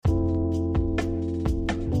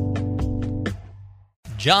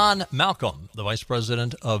John Malcolm, the Vice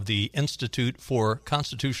President of the Institute for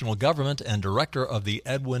Constitutional Government and Director of the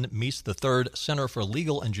Edwin Meese III Center for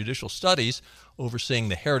Legal and Judicial Studies, overseeing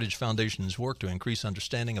the Heritage Foundation's work to increase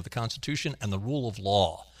understanding of the Constitution and the rule of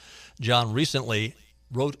law. John recently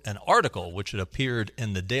wrote an article which had appeared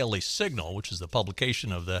in the Daily Signal, which is the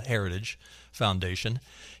publication of the Heritage Foundation.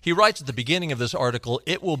 He writes at the beginning of this article,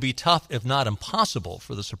 "It will be tough, if not impossible,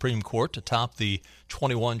 for the Supreme Court to top the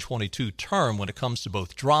 21-22 term when it comes to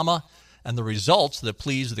both drama and the results that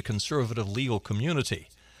please the conservative legal community.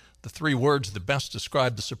 The three words that best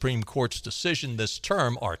describe the Supreme Court's decision this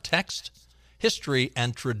term are text, history,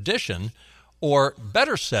 and tradition, or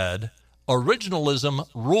better said, originalism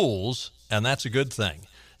rules, and that's a good thing."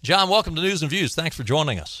 John, welcome to News and Views. Thanks for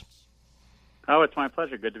joining us. Oh, it's my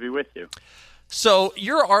pleasure. Good to be with you. So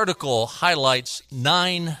your article highlights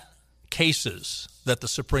 9 cases that the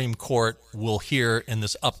Supreme Court will hear in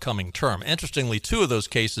this upcoming term. Interestingly, 2 of those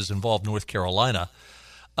cases involve North Carolina.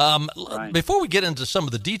 Right. Before we get into some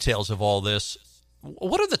of the details of all this,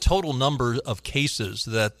 what are the total number of cases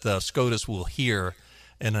that SCOTUS will hear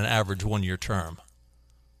in an average one-year term?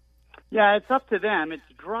 Yeah, it's up to them. It's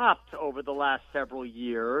dropped over the last several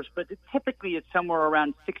years, but typically it's somewhere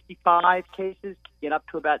around 65 cases, get up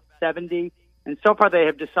to about 70. And so far they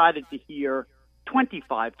have decided to hear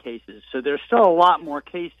 25 cases. So there's still a lot more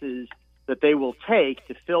cases that they will take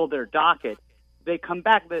to fill their docket. They come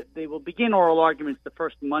back, they will begin oral arguments the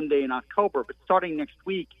first Monday in October, but starting next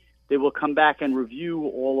week, they will come back and review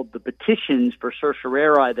all of the petitions for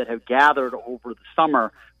certiorari that have gathered over the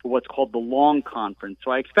summer for what's called the Long Conference.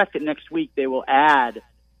 So I expect that next week they will add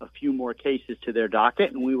a few more cases to their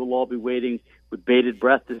docket, and we will all be waiting with bated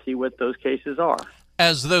breath to see what those cases are.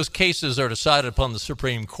 As those cases are decided upon the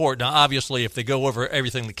Supreme Court, now obviously if they go over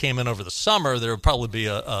everything that came in over the summer, there will probably be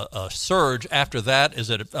a surge. After that, is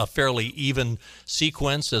it a fairly even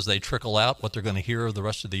sequence as they trickle out what they're going to hear the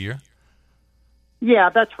rest of the year? Yeah,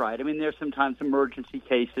 that's right. I mean, there's sometimes emergency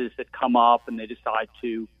cases that come up and they decide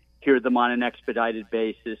to hear them on an expedited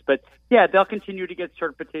basis. But, yeah, they'll continue to get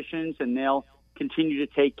cert petitions and they'll continue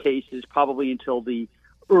to take cases probably until the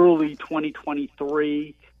early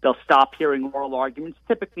 2023. They'll stop hearing oral arguments,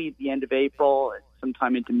 typically at the end of April,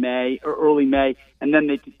 sometime into May or early May, and then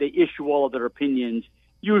they issue all of their opinions,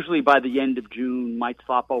 usually by the end of June, might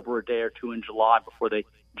swap over a day or two in July before they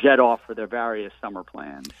jet off for their various summer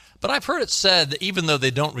plans. But I've heard it said that even though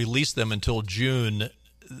they don't release them until June,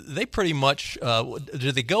 they pretty much,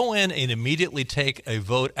 do they go in and immediately take a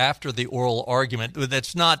vote after the oral argument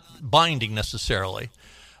that's not binding necessarily,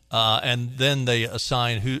 and then they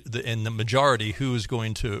assign in the majority who is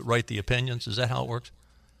going to write the opinions? Is that how it works?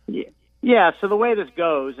 Yeah, so the way this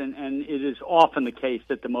goes, and it is often the case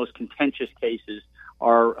that the most contentious cases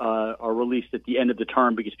are released at the end of the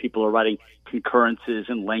term because people are writing concurrences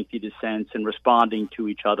and lengthy dissents and responding to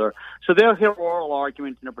each other. So they'll hear oral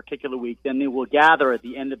arguments in a particular week, then they will gather at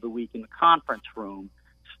the end of the week in the conference room,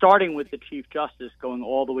 starting with the Chief Justice, going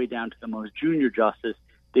all the way down to the most junior justice.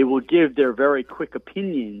 They will give their very quick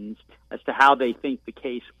opinions as to how they think the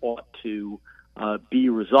case ought to be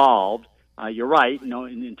resolved. You're right,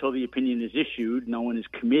 until the opinion is issued, no one is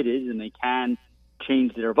committed, and they can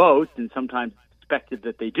change their votes, and sometimes expected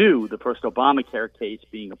that they do, the first Obamacare case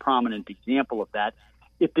being a prominent example of that.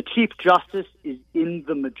 If the Chief Justice is in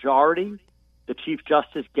the majority, the Chief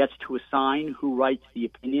Justice gets to assign who writes the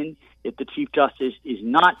opinion. If the Chief Justice is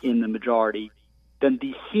not in the majority, then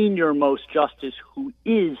the senior most justice who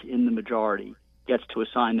is in the majority gets to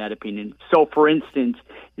assign that opinion. So, for instance,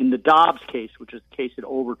 in the Dobbs case, which is the case that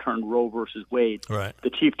overturned Roe versus Wade, right, the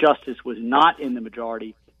Chief Justice was not in the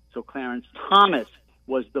majority, so Clarence Thomas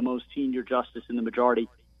was the most senior justice in the majority,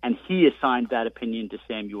 and he assigned that opinion to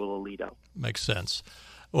Samuel Alito. Makes sense.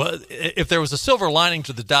 Well, if there was a silver lining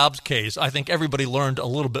to the Dobbs case, I think everybody learned a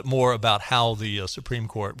little bit more about how the Supreme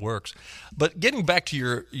Court works. But getting back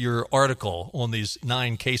to your article on these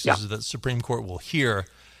 9 cases that the Supreme Court will hear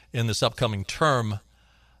in this upcoming term,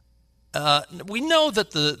 we know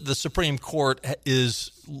that the Supreme Court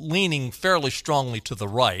is leaning fairly strongly to the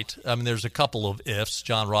right. I mean, there's a couple of ifs,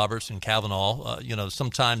 John Roberts and Kavanaugh.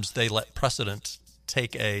 Sometimes they let precedent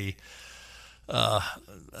take a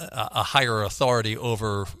higher authority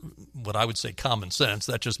over what I would say common sense.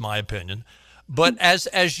 That's just my opinion. But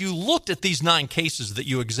as you looked at these 9 cases that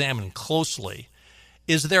you examined closely,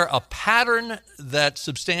 is there a pattern that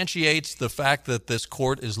substantiates the fact that this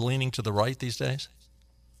court is leaning to the right these days?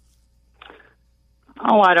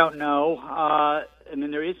 Oh, I don't know.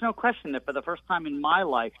 There is no question that for the first time in my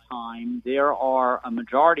lifetime, there are a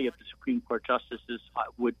majority of the Supreme Court justices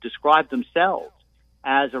would describe themselves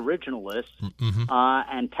as originalists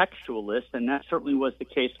and textualists, and that certainly was the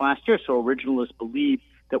case last year. So originalists believe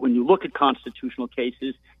that when you look at constitutional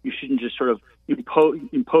cases, you shouldn't just sort of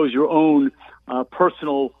impose your own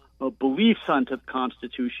personal beliefs onto the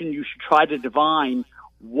Constitution. You should try to divine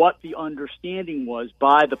what the understanding was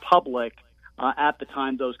by the public at the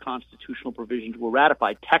time those constitutional provisions were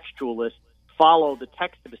ratified. Textualists follow the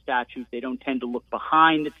text of a statute. They don't tend to look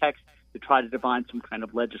behind the text to try to divine some kind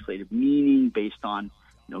of legislative meaning based on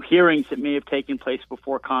hearings that may have taken place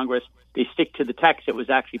before Congress. They stick to the text that was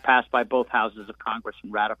actually passed by both houses of Congress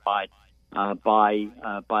and ratified by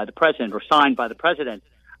the president or signed by the president.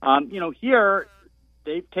 Here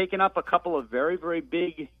they've taken up a couple of very, very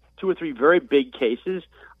big, 2 or 3 very big cases.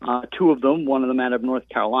 2 of them, one of them out of North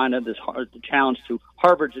Carolina, the challenge to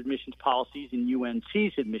Harvard's admissions policies and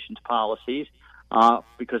UNC's admissions policies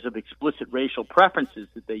because of explicit racial preferences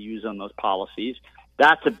that they use on those policies.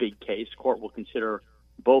 That's a big case. Court will consider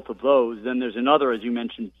both of those. Then there's another, as you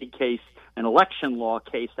mentioned, big case, an election law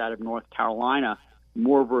case out of North Carolina,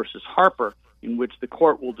 Moore versus Harper, in which the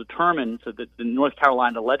court will determine so that the North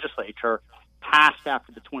Carolina legislature passed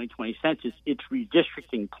after the 2020 census its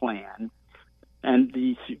redistricting plan, and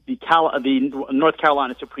the North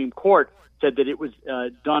Carolina Supreme Court said that it was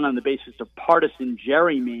done on the basis of partisan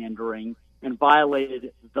gerrymandering and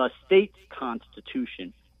violated the state's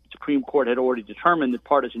constitution. The Supreme Court had already determined that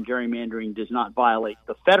partisan gerrymandering does not violate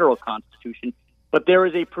the federal constitution, but there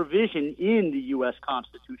is a provision in the U.S.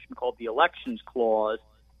 Constitution called the Elections Clause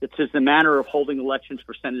that says the manner of holding elections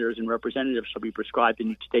for senators and representatives shall be prescribed in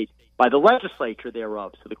each state by the legislature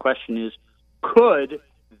thereof. So the question is, could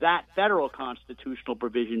that federal constitutional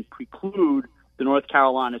provision preclude the North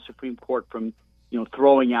Carolina Supreme Court from,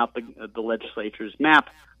 throwing out the legislature's map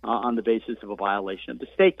on the basis of a violation of the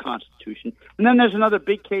state constitution? And then there's another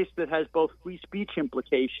big case that has both free speech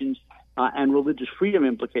implications and religious freedom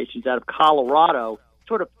implications out of Colorado.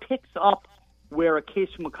 Sort of picks up where a case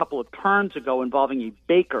from a couple of terms ago involving a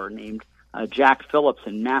baker named Jack Phillips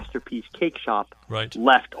and Masterpiece Cake Shop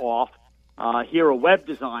left off. Here, a web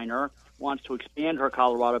designer wants to expand her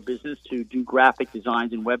Colorado business to do graphic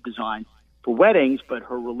designs and web designs for weddings, but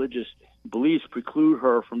her religious beliefs preclude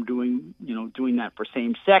her from doing that for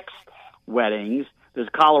same-sex weddings. There's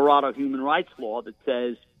a Colorado human rights law that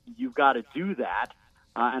says you've got to do that,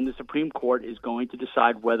 and the Supreme Court is going to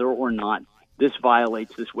decide whether or not this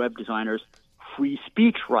violates this web designer's free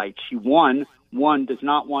speech rights. She, one, does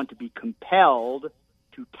not want to be compelled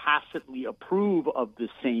to tacitly approve of the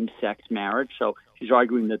same-sex marriage. So she's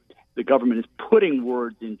arguing that the government is putting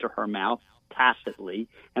words into her mouth tacitly.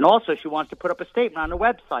 And also she wants to put up a statement on her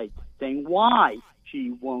website saying why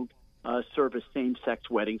she won't service same-sex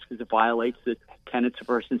weddings because it violates the tenets of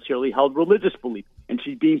her sincerely held religious belief. And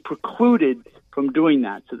she's being precluded from doing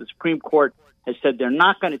that. So the Supreme Court has said they're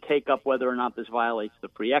not going to take up whether or not this violates the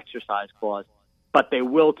free exercise clause, but they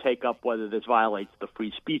will take up whether this violates the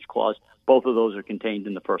free speech clause. Both of those are contained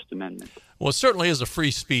in the First Amendment. Well, it certainly is a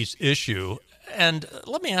free speech issue. And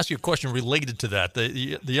let me ask you a question related to that.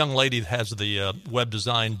 The young lady that has the web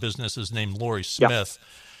design business is named Lori Smith.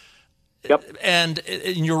 Yep. And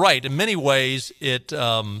you're right. In many ways, it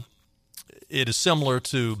is similar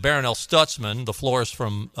to Barronelle Stutzman, the florist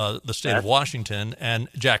from the state of Washington, and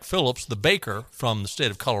Jack Phillips, the baker from the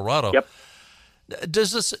state of Colorado. Yep.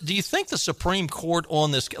 Do you think the Supreme Court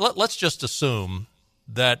on this? Let's just assume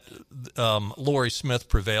that Lori Smith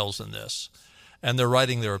prevails in this, and they're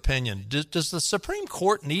writing their opinion. Does the Supreme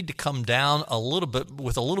Court need to come down a little bit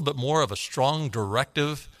with a little bit more of a strong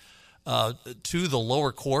directive to the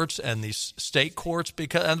lower courts and these state courts?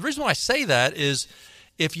 And the reason why I say that is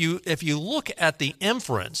if you look at the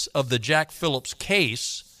inference of the Jack Phillips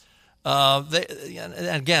case. And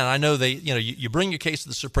again, I know you bring your case to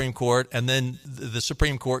the Supreme Court, and then the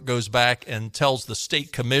Supreme Court goes back and tells the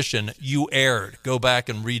state commission, you erred, go back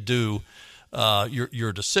and redo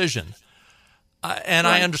your decision. And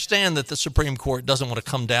I understand that the Supreme Court doesn't want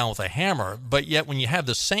to come down with a hammer, but yet when you have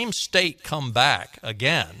the same state come back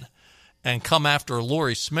again and come after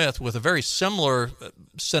Lori Smith with a very similar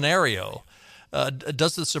scenario, do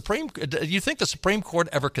you think the Supreme Court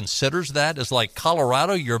ever considers that as like,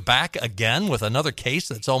 Colorado, you're back again with another case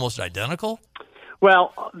that's almost identical?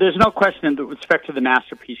 Well, there's no question with respect to the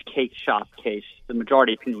Masterpiece Cake Shop case. The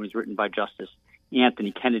majority opinion was written by Justice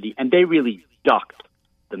Anthony Kennedy, and they really ducked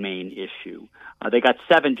the main issue. They got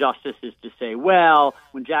 7 justices to say, well,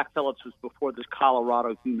 when Jack Phillips was before this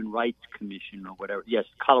Colorado Human Rights Commission or whatever,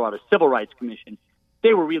 Colorado Civil Rights Commission,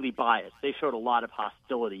 they were really biased. They showed a lot of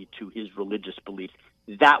hostility to his religious beliefs.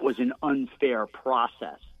 That was an unfair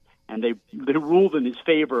process. And they ruled in his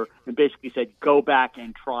favor and basically said, go back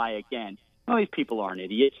and try again. Well, these people aren't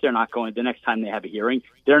idiots. They're not going, the next time they have a hearing,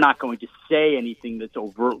 they're not going to say anything that's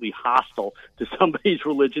overtly hostile to somebody's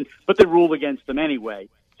religion, but they rule against them anyway.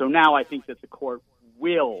 So now I think that the court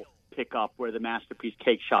will pick up where the Masterpiece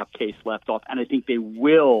Cake Shop case left off, and I think they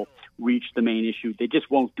will reach the main issue. They just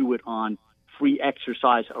won't do it on free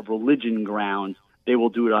exercise of religion grounds. They will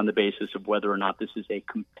do it on the basis of whether or not this is a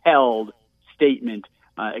compelled statement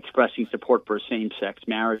expressing support for a same-sex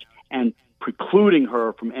marriage and precluding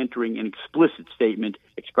her from entering an explicit statement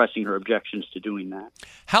expressing her objections to doing that.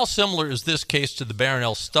 How similar is this case to the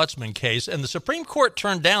Barronelle Stutzman case? And the Supreme Court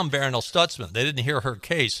turned down Barronelle Stutzman. They didn't hear her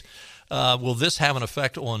case. Will this have an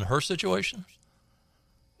effect on her situation?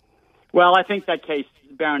 Well, I think that case,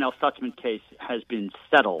 Barronelle Stutzman case, has been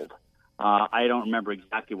settled. I don't remember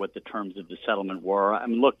exactly what the terms of the settlement were. I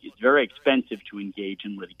mean, look, it's very expensive to engage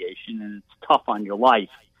in litigation, and it's tough on your life.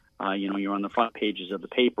 You're on the front pages of the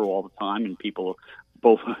paper all the time, and people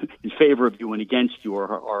both in favor of you and against you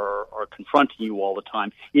are confronting you all the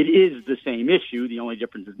time. It is the same issue. The only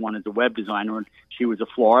difference is one is a web designer, and she was a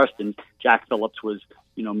florist, and Jack Phillips was,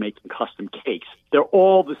 making custom cakes. They're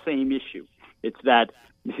all the same issue. It's that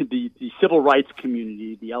the civil rights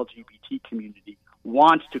community, the LGBT community,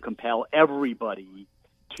 wants to compel everybody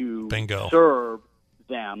to serve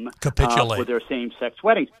them with their same-sex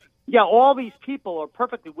weddings. Yeah, all these people are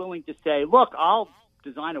perfectly willing to say, look, I'll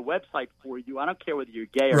design a website for you. I don't care whether you're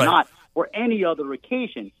gay or not, or any other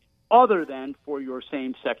occasion other than for your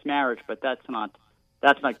same-sex marriage. But that's not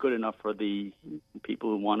good enough for the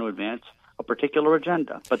people who want to advance a particular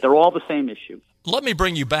agenda. But they're all the same issue. Let me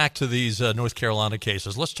bring you back to these North Carolina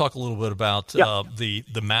cases. Let's talk a little bit about the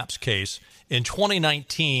MAPS case. In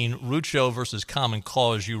 2019, Rucho versus Common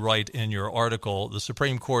Cause, you write in your article, the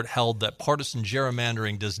Supreme Court held that partisan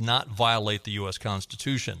gerrymandering does not violate the U.S.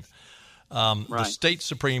 Constitution. The state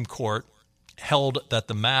Supreme Court held that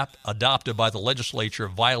the map adopted by the legislature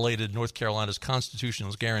violated North Carolina's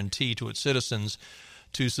constitutional guarantee to its citizens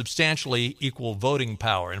to substantially equal voting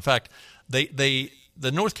power. In fact, the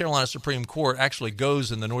North Carolina Supreme Court actually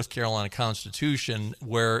goes in the North Carolina Constitution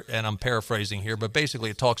where, and I'm paraphrasing here, but basically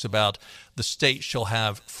it talks about the state shall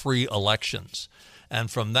have free elections. And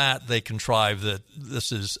from that, they contrive that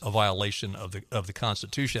this is a violation of the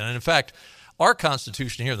Constitution. And in fact, our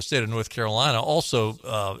Constitution here in the state of North Carolina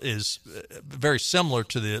also is very similar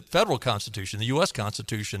to the federal Constitution, the U.S.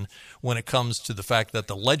 Constitution, when it comes to the fact that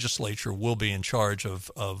the legislature will be in charge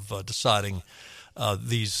of deciding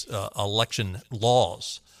these election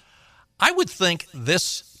laws. I would think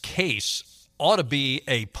this case ought to be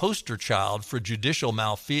a poster child for judicial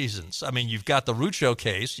malfeasance. I mean, you've got the Rucho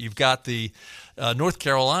case, you've got the North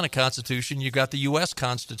Carolina Constitution, you've got the U.S.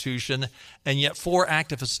 Constitution, and yet 4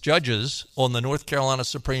 activist judges on the North Carolina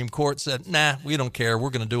Supreme Court said, nah, we don't care,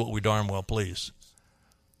 we're going to do what we darn well please.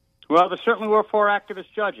 Well, there certainly were 4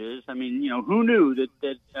 activist judges. I mean, who knew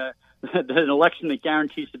that an election that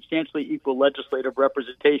guarantees substantially equal legislative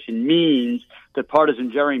representation means that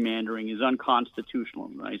partisan gerrymandering is unconstitutional.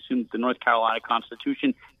 I assume the North Carolina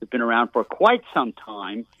Constitution has been around for quite some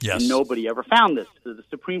time, and nobody ever found this. So the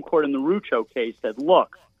Supreme Court in the Rucho case said,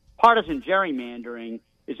 look, partisan gerrymandering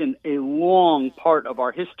is a long part of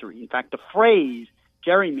our history. In fact, the phrase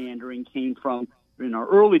gerrymandering came from, in our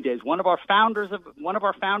early days, one of our founders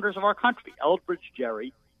of our country, Elbridge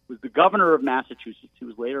Gerry, was the governor of Massachusetts. He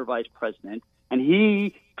was later vice president, and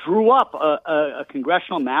he drew up a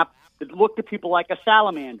congressional map that looked at people like a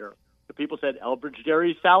salamander. The people said, Elbridge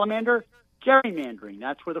Gerry's salamander? Gerrymandering.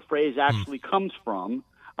 That's where the phrase actually comes from.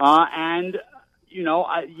 Yes,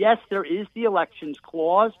 there is the elections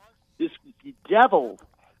clause. This bedeviled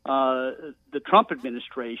the Trump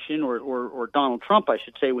administration, or Donald Trump, I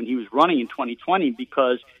should say, when he was running in 2020,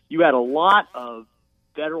 because you had a lot of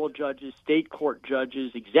federal judges, state court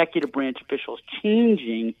judges, executive branch officials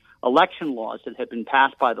changing election laws that had been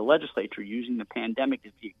passed by the legislature, using the pandemic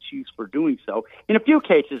as the excuse for doing so. In a few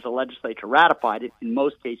cases, the legislature ratified it. In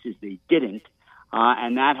most cases, they didn't.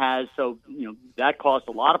 And that caused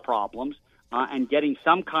a lot of problems. And getting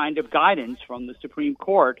some kind of guidance from the Supreme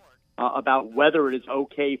Court about whether it is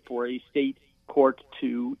okay for a state court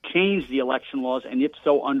to change the election laws, and if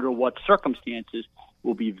so, under what circumstances,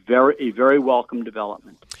 will be a very welcome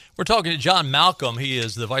development. We're talking to John Malcolm. He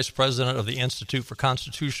is the vice president of the Institute for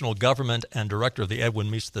Constitutional Government and director of the Edwin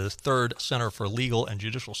Meese III Center for Legal and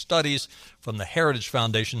Judicial Studies from the Heritage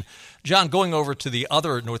Foundation. John, going over to the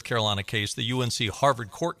other North Carolina case, the UNC Harvard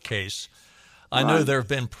Court case, I know there have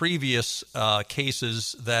been previous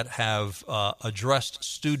cases that have addressed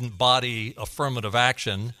student body affirmative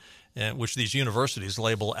action, which these universities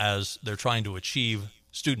label as they're trying to achieve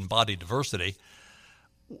student body diversity.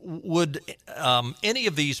 Would any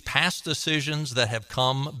of these past decisions that have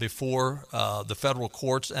come before the federal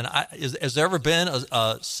courts, and has there ever been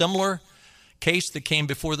a similar case that came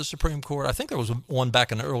before the Supreme Court? I think there was one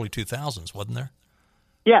back in the early 2000s, wasn't there?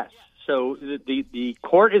 Yes. So the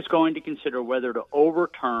court is going to consider whether to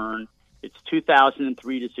overturn its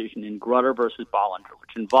 2003 decision in Grutter versus Bollinger,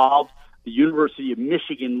 which involved the University of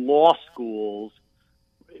Michigan Law School's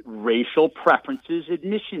racial preferences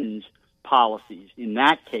admissions policies. In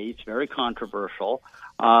that case, very controversial,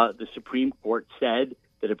 the Supreme Court said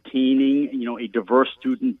that obtaining, a diverse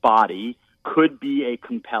student body could be a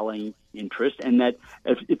compelling interest, and that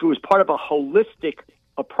if it was part of a holistic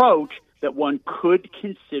approach, that one could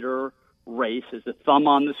consider race as a thumb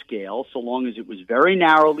on the scale, so long as it was very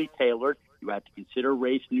narrowly tailored. You had to consider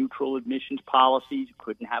race-neutral admissions policies. You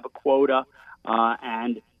couldn't have a quota.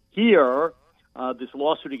 And here, this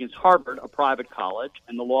lawsuit against Harvard, a private college,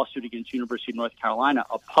 and the lawsuit against University of North Carolina,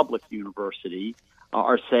 a public university,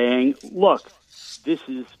 are saying, look, this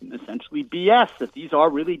is essentially BS, that these are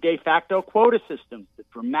really de facto quota systems that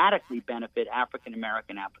dramatically benefit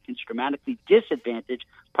African-American applicants, dramatically disadvantage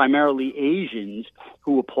primarily Asians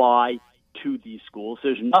who apply to these schools.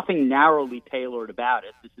 There's nothing narrowly tailored about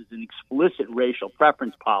it. This is an explicit racial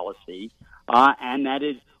preference policy, and that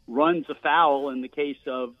it runs afoul, in the case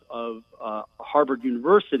of Harvard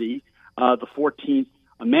University, the 14th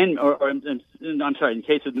Amendment, I'm sorry, in the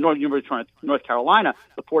case of the University of North Carolina,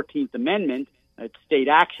 the 14th Amendment, it's state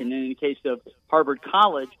action, and in the case of Harvard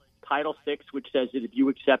College, Title VI, which says that if you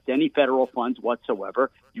accept any federal funds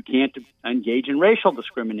whatsoever, you can't engage in racial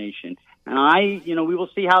discrimination. And we will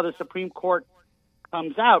see how the Supreme Court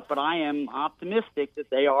comes out, but I am optimistic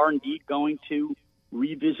that they are indeed going to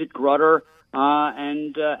revisit Grutter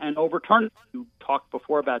and overturn it. You talked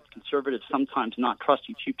before about conservatives sometimes not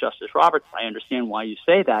trusting Chief Justice Roberts. I understand why you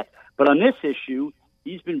say that, but on this issue,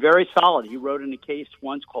 he's been very solid. He wrote in a case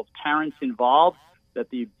once called Parents Involved that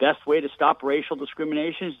the best way to stop racial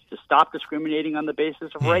discrimination is to stop discriminating on the basis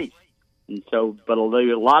of race. And so, but there'll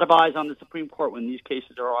be a lot of eyes on the Supreme Court when these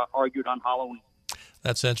cases are argued on Halloween.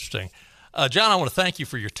 That's interesting. John, I want to thank you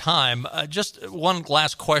for your time. Just one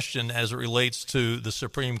last question as it relates to the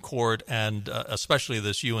Supreme Court and especially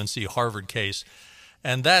this UNC Harvard case.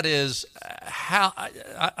 And that is how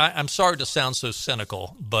I'm sorry to sound so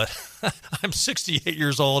cynical, but I'm 68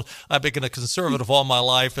 years old. I've been a conservative all my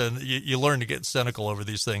life, and you learn to get cynical over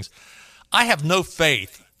these things. I have no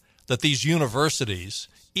faith that these universities,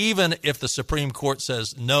 even if the Supreme Court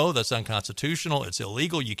says, no, that's unconstitutional, it's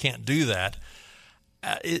illegal, you can't do that.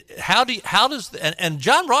 And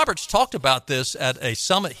John Roberts talked about this at a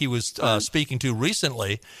summit he was speaking to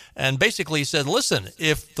recently, and basically he said, listen,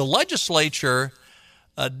 if the legislature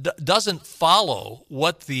doesn't follow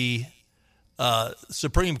what the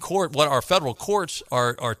Supreme Court, what our federal courts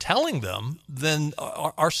are telling them, then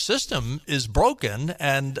our system is broken,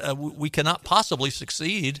 and we cannot possibly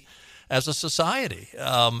succeed as a society.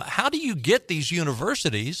 How do you get these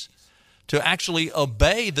universities to actually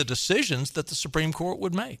obey the decisions that the Supreme Court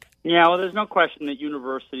would make? Yeah, well, there's no question that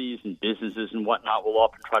universities and businesses and whatnot will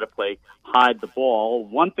often try to play hide the ball.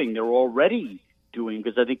 One thing they're already doing,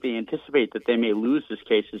 because I think they anticipate that they may lose this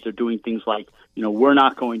case, is they're doing things like, we're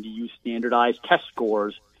not going to use standardized test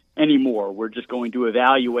scores anymore. We're just going to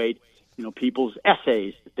evaluate, people's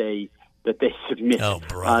essays that they submit. Oh,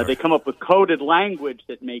 brother. They come up with coded language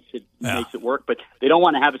that makes it work, but they don't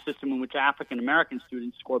want to have a system in which African American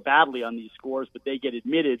students score badly on these scores, but they get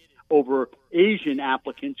admitted over Asian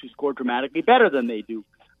applicants who score dramatically better than they do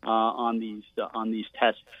on these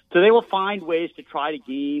tests. So they will find ways to try to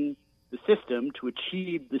game the system to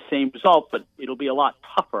achieve the same result, but it'll be a lot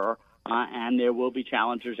tougher, and there will be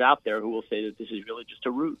challengers out there who will say that this is really just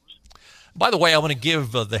a ruse. By the way, I want to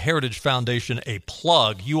give the Heritage Foundation a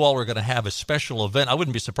plug. You all are going to have a special event. I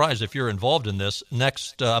wouldn't be surprised if you're involved in this.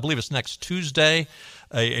 I believe it's next Tuesday,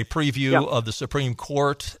 a preview of the Supreme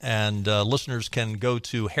Court, and listeners can go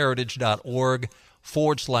to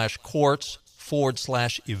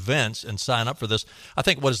heritage.org/courts/events and sign up for this. I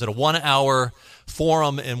think, a 1-hour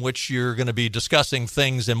forum in which you're going to be discussing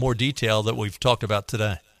things in more detail that we've talked about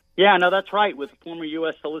today. Yeah, no, that's right. With former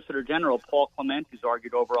U.S. Solicitor General Paul Clement, who's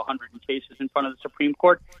argued over 100 cases in front of the Supreme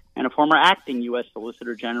Court, and a former acting U.S.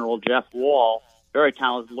 Solicitor General Jeff Wall, very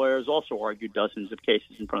talented lawyer, has also argued dozens of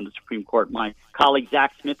cases in front of the Supreme Court. My colleague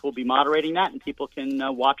Zach Smith will be moderating that, and people can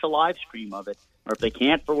watch a live stream of it. Or if they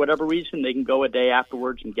can't, for whatever reason, they can go a day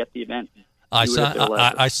afterwards and get the event. I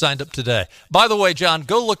signed up today. By the way, John,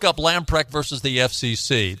 go look up Lamprecht versus the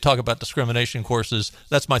FCC. Talk about discrimination courses.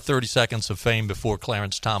 That's my 30 seconds of fame before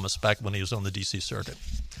Clarence Thomas, back when he was on the D.C. Circuit.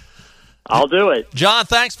 I'll do it. John,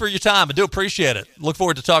 thanks for your time. I do appreciate it. Look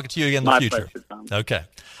forward to talking to you again in the future. My pleasure, Tom. Okay.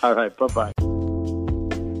 All right. Bye-bye.